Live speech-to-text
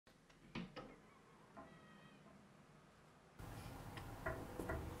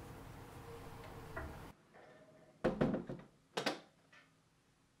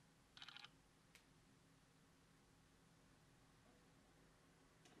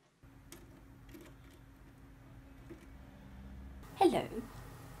Hello!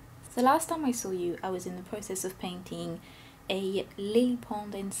 So last time I saw you, I was in the process of painting a lily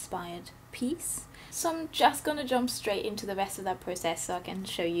pond inspired piece. So I'm just gonna jump straight into the rest of that process so I can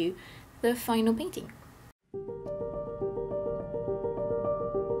show you the final painting.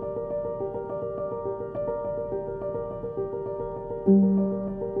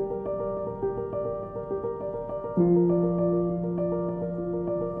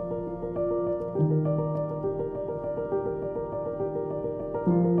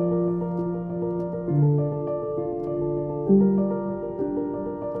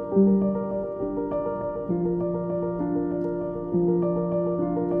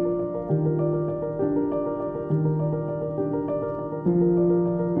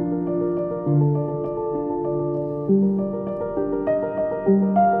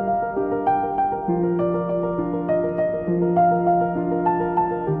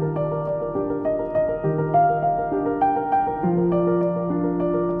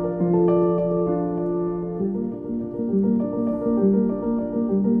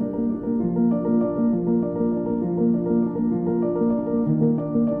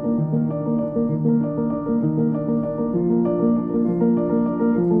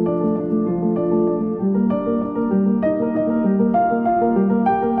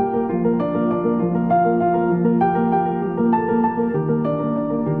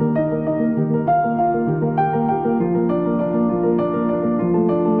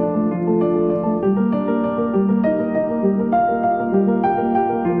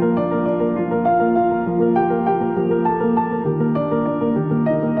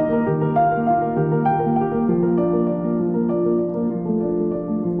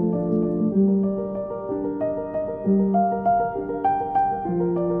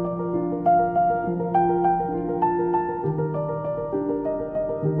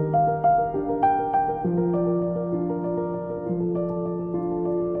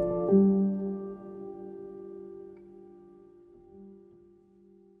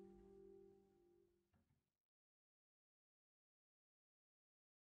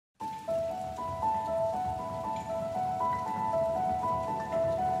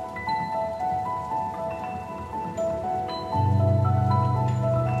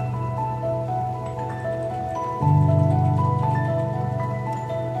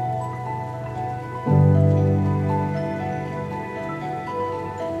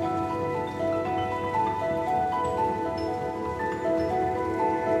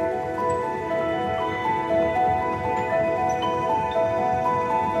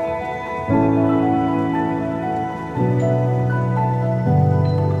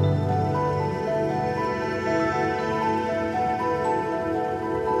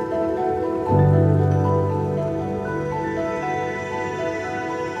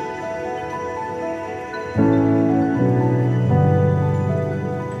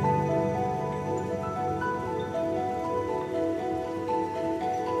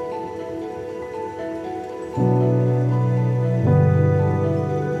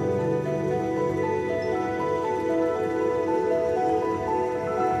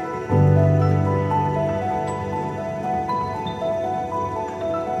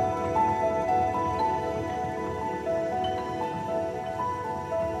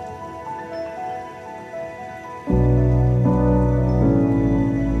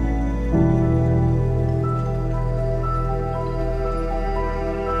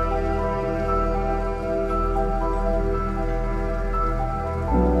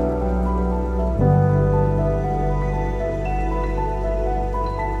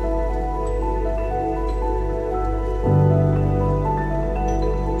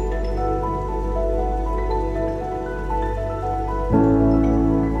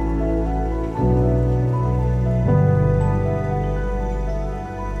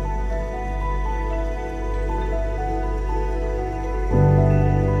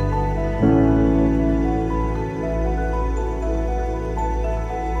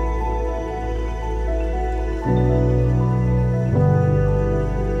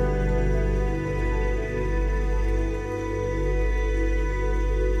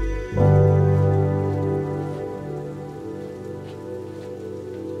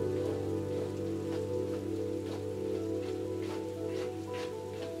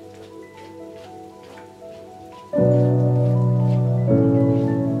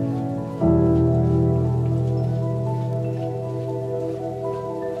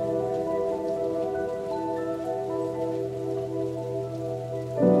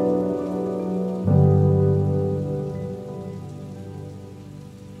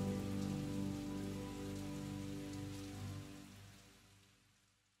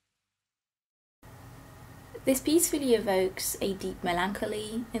 This piece really evokes a deep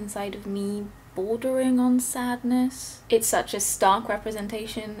melancholy inside of me, bordering on sadness. It's such a stark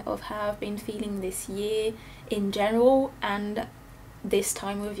representation of how I've been feeling this year in general, and this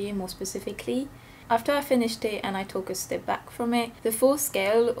time of year more specifically. After I finished it and I took a step back from it, the full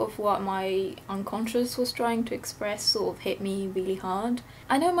scale of what my unconscious was trying to express sort of hit me really hard.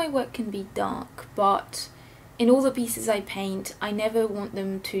 I know my work can be dark, but in all the pieces I paint, I never want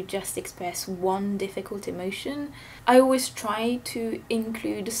them to just express one difficult emotion. I always try to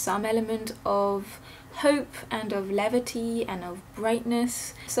include some element of hope and of levity and of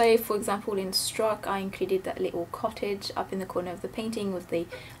brightness. So for example in Struck I included that little cottage up in the corner of the painting with the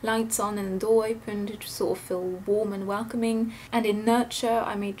lights on and the door open to sort of feel warm and welcoming. And in Nurture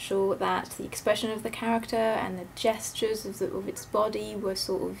I made sure that the expression of the character and the gestures of its body were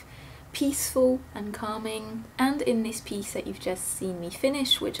sort of peaceful and calming. And in this piece that you've just seen me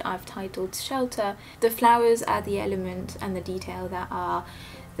finish, which I've titled Shelter, the flowers are the element and the detail that are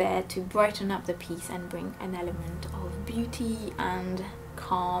there to brighten up the piece and bring an element of beauty and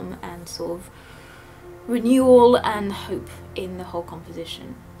calm and sort of renewal and hope in the whole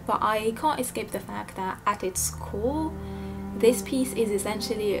composition. But I can't escape the fact that at its core, this piece is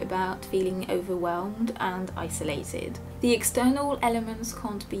essentially about feeling overwhelmed and isolated. The external elements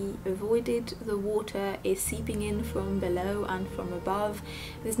can't be avoided, the water is seeping in from below and from above.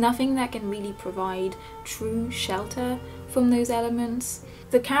 There's nothing that can really provide true shelter from those elements.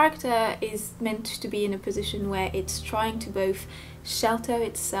 The character is meant to be in a position where it's trying to both shelter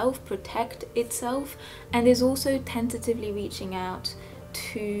itself, protect itself, and is also tentatively reaching out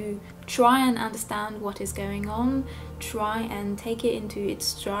to try and understand what is going on, try and take it into its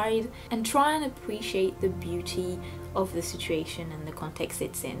stride, and try and appreciate the beauty of the situation and the context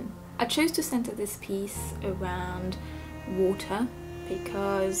it's in. I chose to center this piece around water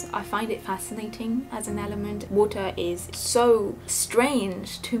because I find it fascinating as an element. Water is so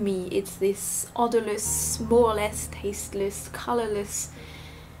strange to me. It's this odorless, more or less tasteless, colourless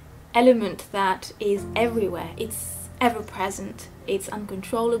element that is everywhere. It's ever present, it's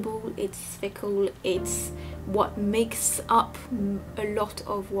uncontrollable, it's fickle, it's what makes up a lot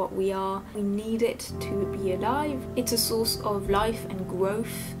of what we are. We need it to be alive. It's a source of life and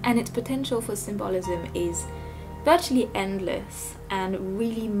growth, and its potential for symbolism is virtually endless and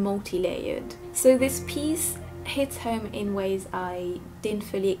really multi-layered. So this piece hits home in ways I didn't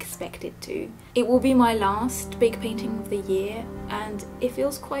fully expect it to. It will be my last big painting of the year, and it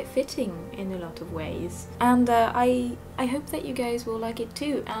feels quite fitting in a lot of ways. And I hope that you guys will like it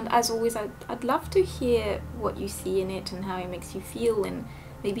too. And as always, I'd love to hear what you see in it and how it makes you feel, and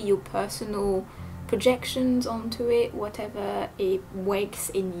maybe your personal projections onto it, whatever it wakes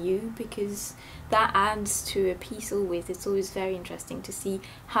in you, because that adds to a piece always. It's always very interesting to see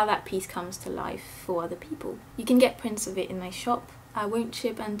how that piece comes to life for other people. You can get prints of it in my shop. I won't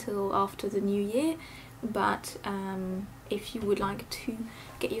ship until after the new year, but if you would like to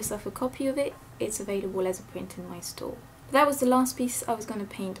get yourself a copy of it, it's available as a print in my store. That was the last piece I was going to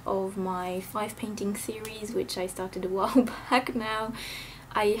paint of my 5 painting series, which I started a while back now.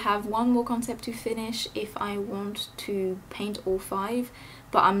 I have one more concept to finish if I want to paint all 5,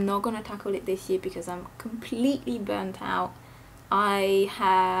 but I'm not going to tackle it this year because I'm completely burnt out.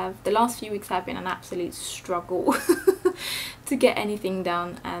 The last few weeks have been an absolute struggle to get anything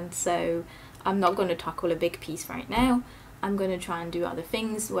done, and so I'm not going to tackle a big piece right now. I'm going to try and do other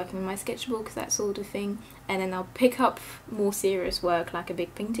things, working with my sketchbook, that sort of thing, and then I'll pick up more serious work like a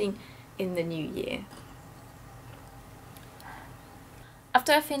big painting in the new year.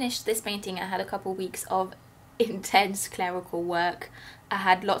 After I finished this painting, I had a couple weeks of intense clerical work. I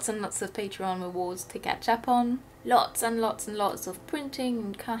had lots and lots of Patreon rewards to catch up on, lots and lots and lots of printing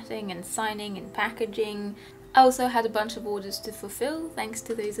and cutting and signing and packaging. I also had a bunch of orders to fulfill, thanks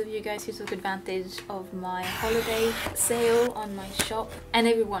to those of you guys who took advantage of my holiday sale on my shop, and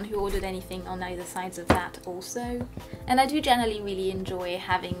everyone who ordered anything on either sides of that also. And I do generally really enjoy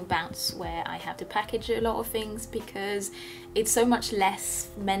having bouts where I have to package a lot of things, because it's so much less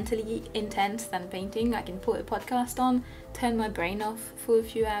mentally intense than painting. I can put a podcast on, turn my brain off for a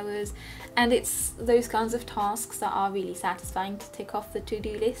few hours, and it's those kinds of tasks that are really satisfying to tick off the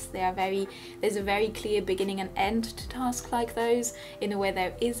to-do list. There's a very clear beginning and end to tasks like those, in a way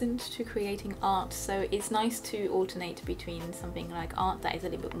there isn't to creating art. So it's nice to alternate between something like art that is a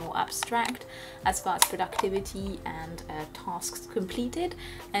little bit more abstract as far as productivity and tasks completed,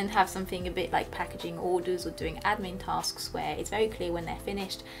 and have something a bit like packaging orders or doing admin tasks where it's very clear when they're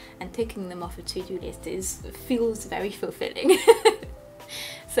finished, and ticking them off a to-do list feels very fulfilling.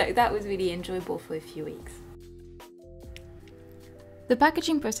 So that was really enjoyable for a few weeks. The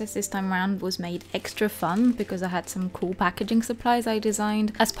packaging process this time around was made extra fun because I had some cool packaging supplies I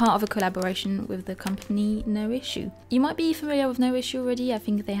designed as part of a collaboration with the company No Issue. You might be familiar with No Issue already. I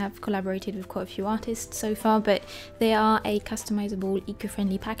think they have collaborated with quite a few artists so far, but they are a customizable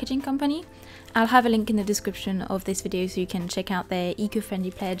eco-friendly packaging company. I'll have a link in the description of this video so you can check out their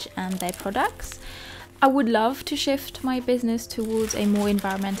eco-friendly pledge and their products. I would love to shift my business towards a more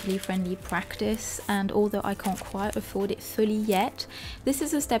environmentally friendly practice, and although I can't quite afford it fully yet, this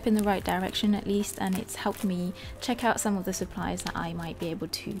is a step in the right direction at least, and it's helped me check out some of the supplies that I might be able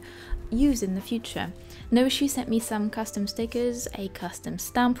to use in the future. No Issue sent me some custom stickers, a custom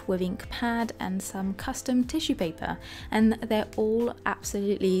stamp with ink pad, and some custom tissue paper, and they're all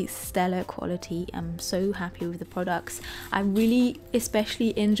absolutely stellar quality. I'm so happy with the products. I really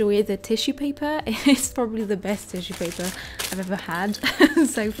especially enjoy the tissue paper. It's probably the best tissue paper I've ever had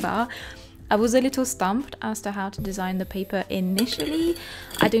so far. I was a little stumped as to how to design the paper initially.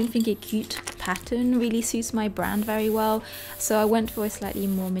 I don't think a cute pattern really suits my brand very well, so I went for a slightly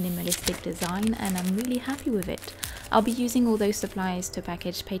more minimalistic design, and I'm really happy with it. I'll be using all those supplies to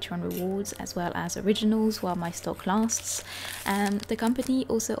package Patreon rewards as well as originals while my stock lasts. The company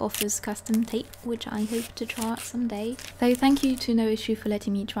also offers custom tape, which I hope to try out someday. So thank you to No Issue for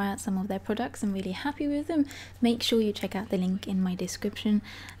letting me try out some of their products. I'm really happy with them. Make sure you check out the link in my description,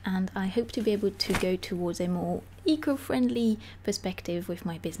 and I hope to be able to go towards a more eco-friendly perspective with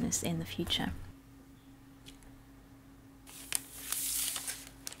my business in the future.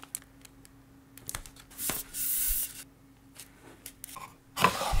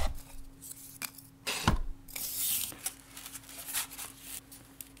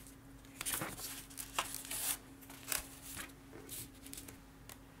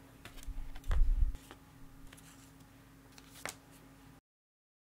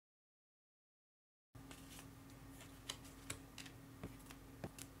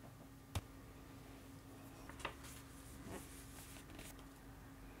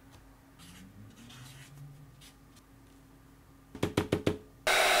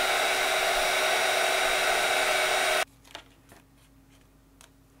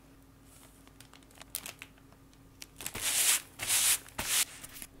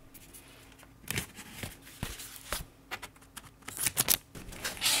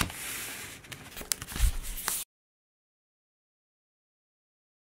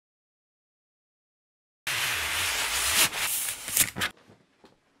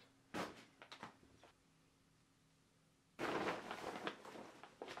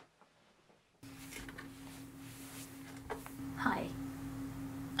 Hi.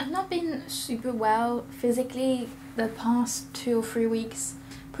 I've not been super well physically the past 2 or 3 weeks.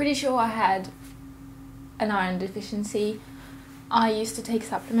 Pretty sure I had an iron deficiency. I used to take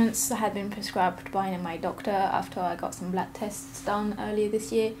supplements that had been prescribed by my doctor after I got some blood tests done earlier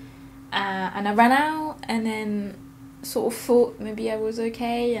this year, and I ran out and then sort of thought maybe I was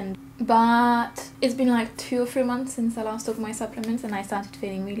okay, but it's been like 2 or 3 months since I last took my supplements, and I started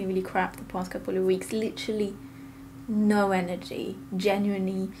feeling really crap the past couple of weeks. Literally no energy,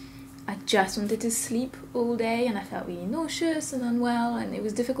 genuinely. I just wanted to sleep all day, and I felt really nauseous and unwell, and it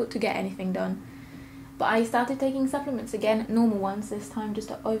was difficult to get anything done. But I started taking supplements again, normal ones this time,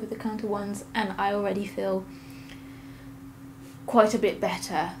 just over-the-counter ones, and I already feel quite a bit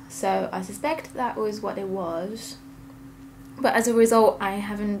better. So I suspect that was what it was. But as a result, I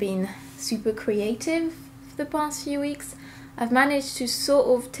haven't been super creative for the past few weeks. I've managed to sort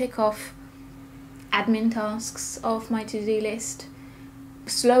of tick off admin tasks off my to-do list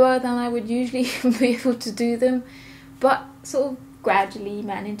slower than I would usually be able to do them, but sort of gradually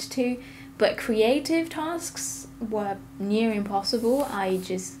managed to. But creative tasks were near impossible. I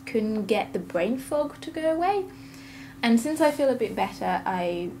just couldn't get the brain fog to go away. And since I feel a bit better,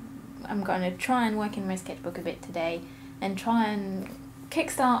 I'm going to try and work in my sketchbook a bit today and try and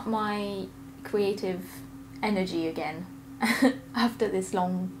kickstart my creative energy again after this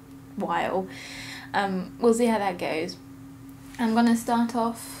long while. We'll see how that goes. I'm gonna start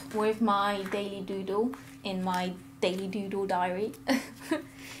off with my daily doodle in my daily doodle diary.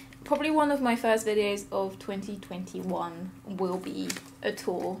 Probably one of my first videos of 2021 will be a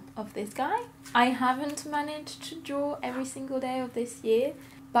tour of this guy. I haven't managed to draw every single day of this year,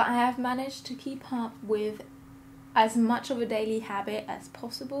 but I have managed to keep up with as much of a daily habit as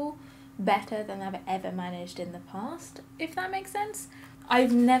possible, better than I've ever managed in the past, if that makes sense.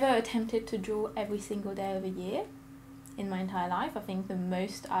 I've never attempted to draw every single day of a year in my entire life. I think the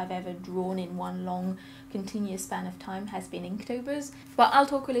most I've ever drawn in one long continuous span of time has been Inktober's, but I'll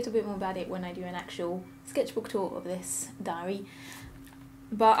talk a little bit more about it when I do an actual sketchbook tour of this diary.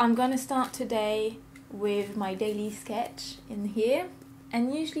 But I'm gonna start today with my daily sketch in here.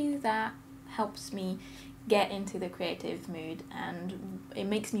 and usually that helps me get into the creative mood, and it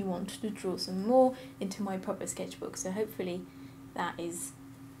makes me want to draw some more into my proper sketchbook. So hopefully that is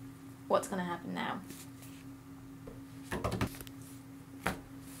what's going to happen now.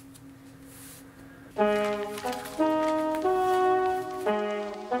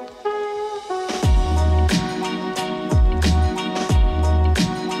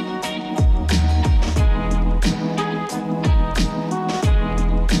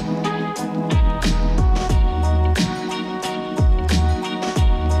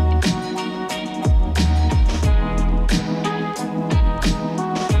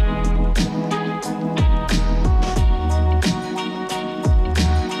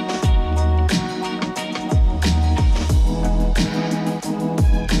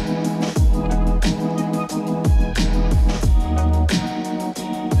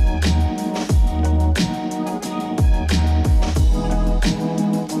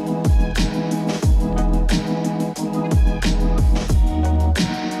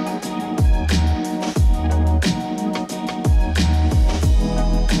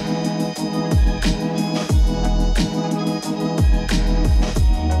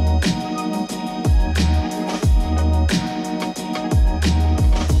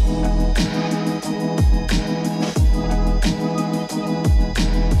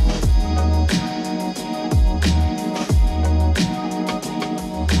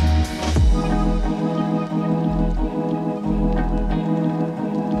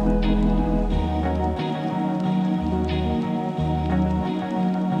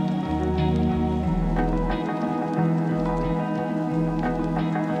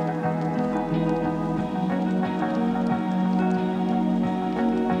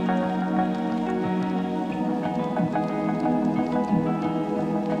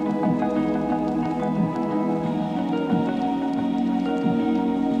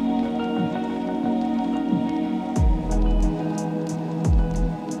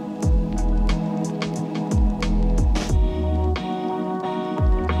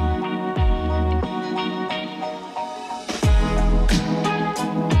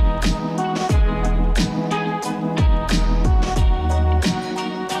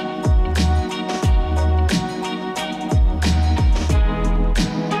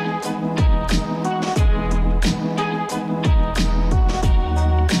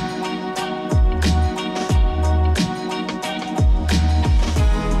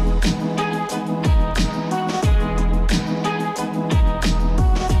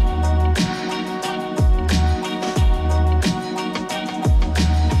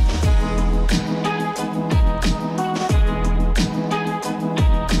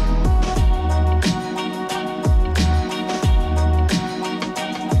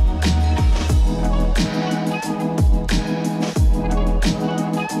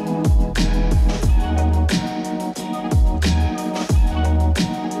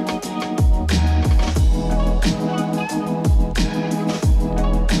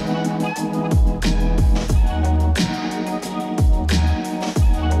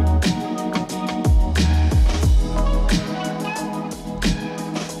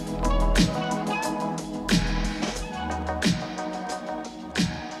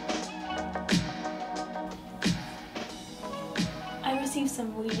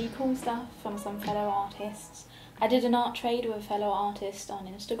 Some really cool stuff from some fellow artists. I did an art trade with a fellow artist on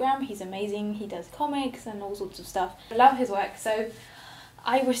Instagram. He's amazing, he does comics and all sorts of stuff. I love his work, so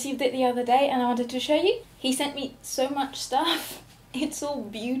I received it the other day and I wanted to show you. He sent me so much stuff, it's all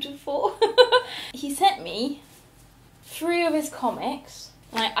beautiful. He sent me 3 of his comics,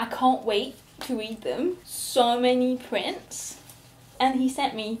 like I can't wait to read them. So many prints, and he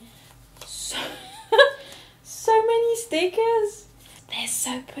sent me so many stickers. They're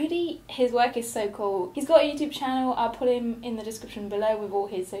so pretty. His work is so cool. He's got a YouTube channel. I'll put him in the description below with all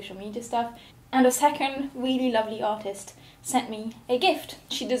his social media stuff. And a second really lovely artist sent me a gift.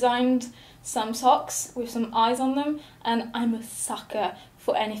 She designed some socks with some eyes on them, and I'm a sucker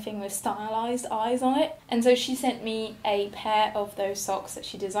for anything with stylized eyes on it. And so she sent me a pair of those socks that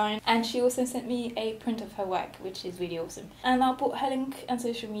she designed, and she also sent me a print of her work, which is really awesome. And I'll put her link and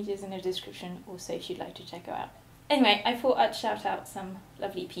social medias in the description also if you'd like to check her out. Anyway, I thought I'd shout out some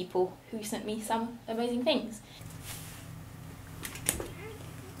lovely people who sent me some amazing things.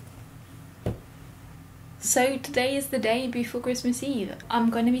 So today is the day before Christmas Eve. I'm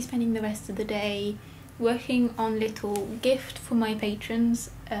going to be spending the rest of the day working on little gift for my patrons.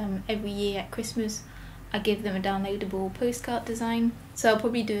 Every year at Christmas I give them a downloadable postcard design. So I'll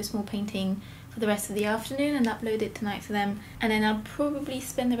probably do a small painting for the rest of the afternoon and upload it tonight for them. And then I'll probably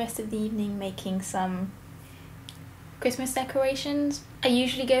spend the rest of the evening making some Christmas decorations. I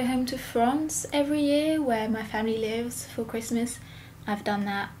usually go home to France every year where my family lives for Christmas. I've done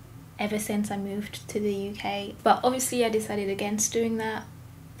that ever since I moved to the UK, but obviously I decided against doing that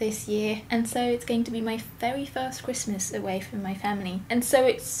this year, and so it's going to be my very first Christmas away from my family, and so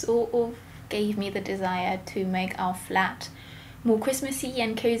it sort of gave me the desire to make our flat more Christmassy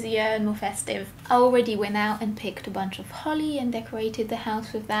and cozier and more festive. I already went out and picked a bunch of holly and decorated the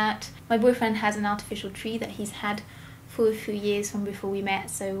house with that. My boyfriend has an artificial tree that he's had for a few years from before we met,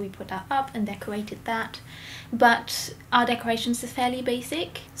 so we put that up and decorated that. But our decorations are fairly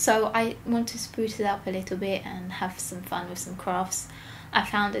basic, so I want to spruce it up a little bit and have some fun with some crafts. I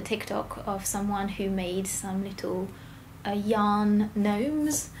found a TikTok of someone who made some little yarn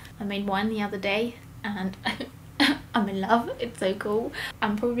gnomes. I made one the other day and I'm in love, it's so cool.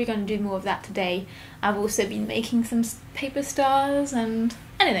 I'm probably going to do more of that today. I've also been making some paper stars, and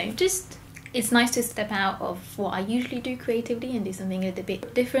I don't know, just it's nice to step out of what I usually do creatively and do something a little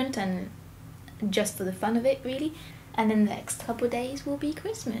bit different, and just for the fun of it really. And then the next couple of days will be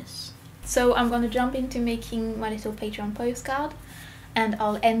Christmas. So I'm going to jump into making my little Patreon postcard, and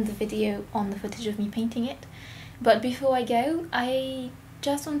I'll end the video on the footage of me painting it. But before I go, I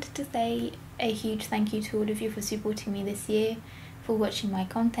just wanted to say a huge thank you to all of you for supporting me this year, for watching my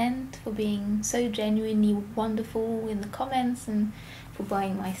content, for being so genuinely wonderful in the comments, and for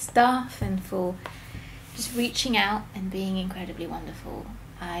buying my stuff, and for just reaching out and being incredibly wonderful.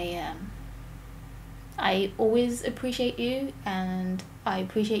 I always appreciate you, and I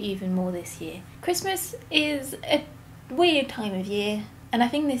appreciate you even more this year. Christmas is a weird time of year, and I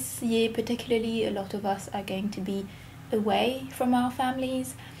think this year particularly a lot of us are going to be away from our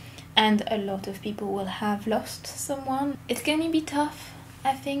families, and a lot of people will have lost someone. It's going to be tough,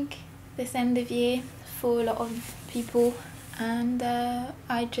 I think, this end of year for a lot of people, and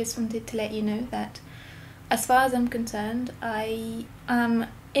I just wanted to let you know that as far as I'm concerned, I am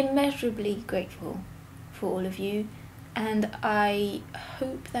immeasurably grateful for all of you, and I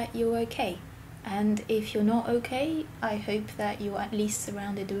hope that you're okay. And if you're not okay, I hope that you're at least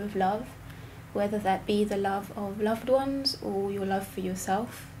surrounded with love, whether that be the love of loved ones or your love for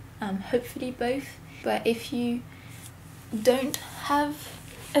yourself. Hopefully both. But if you don't have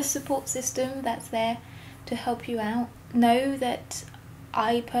a support system that's there to help you out, know that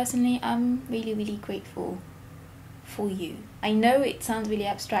I personally am really grateful for you. I know it sounds really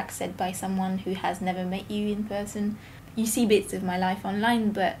abstract said by someone who has never met you in person. You see bits of my life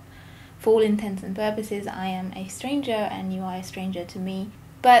online, but for all intents and purposes I am a stranger and you are a stranger to me.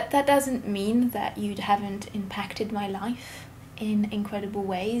 But that doesn't mean that you haven't impacted my life in incredible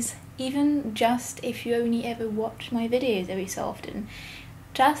ways, even just if you only ever watch my videos every so often.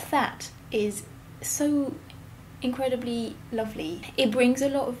 Just that is so incredibly lovely. It brings a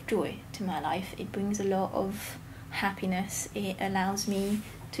lot of joy to my life, it brings a lot of happiness, it allows me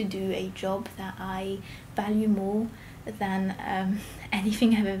to do a job that I value more than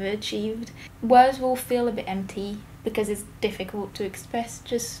anything I've ever achieved. Words will feel a bit empty because it's difficult to express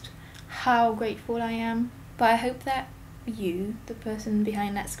just how grateful I am, but I hope that you, the person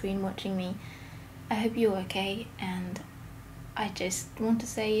behind that screen watching me, I hope you're okay, and I just want to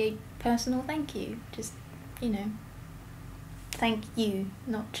say a personal thank you. Just, you know, thank you,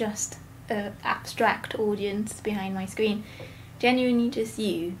 not just an abstract audience behind my screen, genuinely just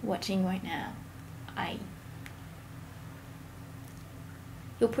you watching right now.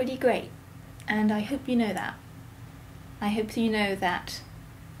 You're pretty great, and I hope you know that. I hope you know that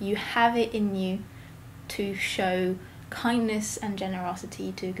you have it in you to show kindness and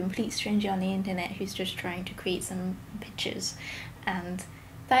generosity to a complete stranger on the internet who's just trying to create some pictures, and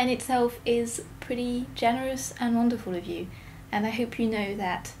that in itself is pretty generous and wonderful of you. And I hope you know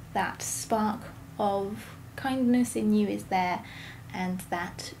that that spark of kindness in you is there, and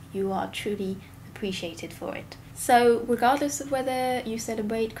that you are truly appreciated for it. So regardless of whether you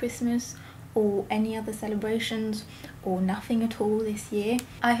celebrate Christmas or any other celebrations or nothing at all this year,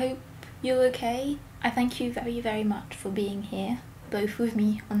 I hope you're okay. I thank you very much for being here, both with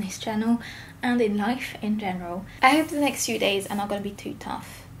me on this channel and in life in general. I hope the next few days are not going to be too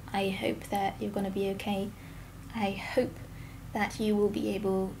tough. I hope that you're going to be okay. I hope that you will be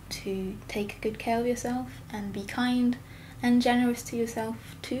able to take good care of yourself and be kind and generous to yourself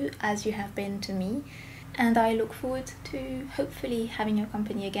too, as you have been to me. And I look forward to hopefully having your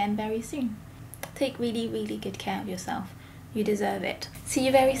company again very soon. Take really good care of yourself. You deserve it. See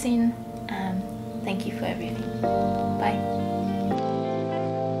you very soon, and thank you for everything. Bye.